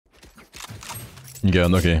Yeah,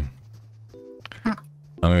 Enoki. I'm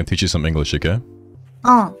gonna teach you some English, okay?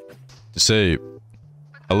 Oh. Just say,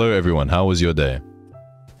 hello everyone, how was your day?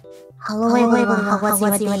 Hello everyone, how was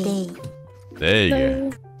your day? There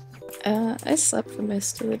you go. I slept for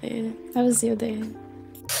most of the day. How was your day?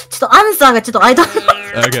 I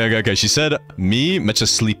don't Okay. She said, me, matcha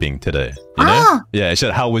sleeping today. You know? Yeah, she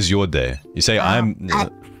said, how was your day? You say,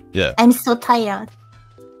 yeah. I'm so tired.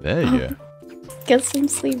 There you go. Get some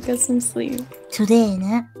sleep, Today,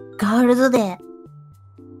 ne? Girls' day.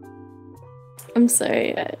 I'm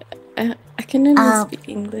sorry, I can only speak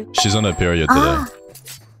English. She's on her period today.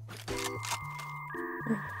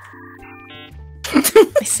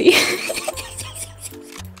 I see.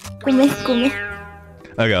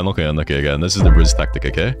 Okay, I'm looking again. This is the RIZZ tactic,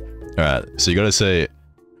 okay? Alright, so you gotta say...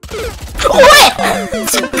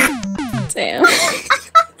 Damn.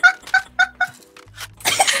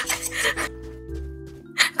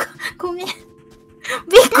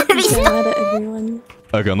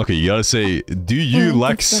 Okay, I'm looking. You gotta say, do you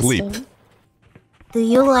like sleep? Do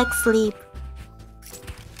you like sleep?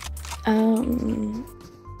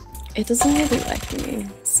 It doesn't really like me,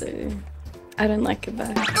 so I don't like it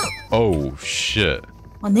back. Oh shit.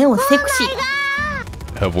 Sexy.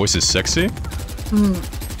 Her voice is sexy?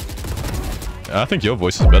 I think your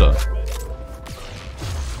voice is better.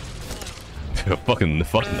 fucking no,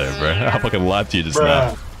 bro. I fucking lied to you just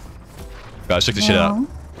now. Guys, check this shit out.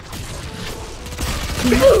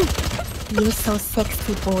 You're so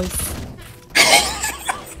sexy, boys.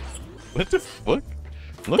 What the fuck?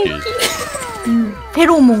 Look at you.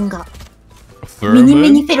 Pheromone.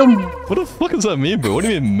 Mini pheromone. What the fuck does that mean, bro? What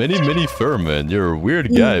do you mean mini pheromone? You're a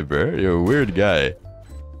weird guy, bro. You're a weird guy.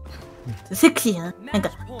 Sexy, huh?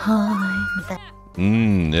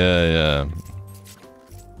 Yeah.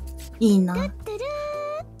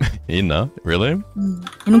 Ina? Really?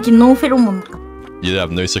 Enoki no pheromone. You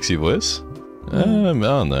have no sexy voice? I don't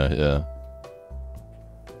know, yeah.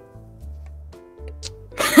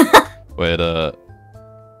 Wait,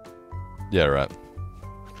 yeah, right.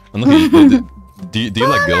 Enoki, do you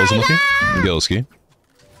like girls, Enoki? Girlski?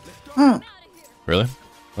 Really?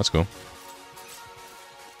 That's cool.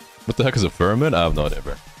 What the heck is a pheromone? I have no idea,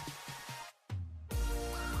 bro.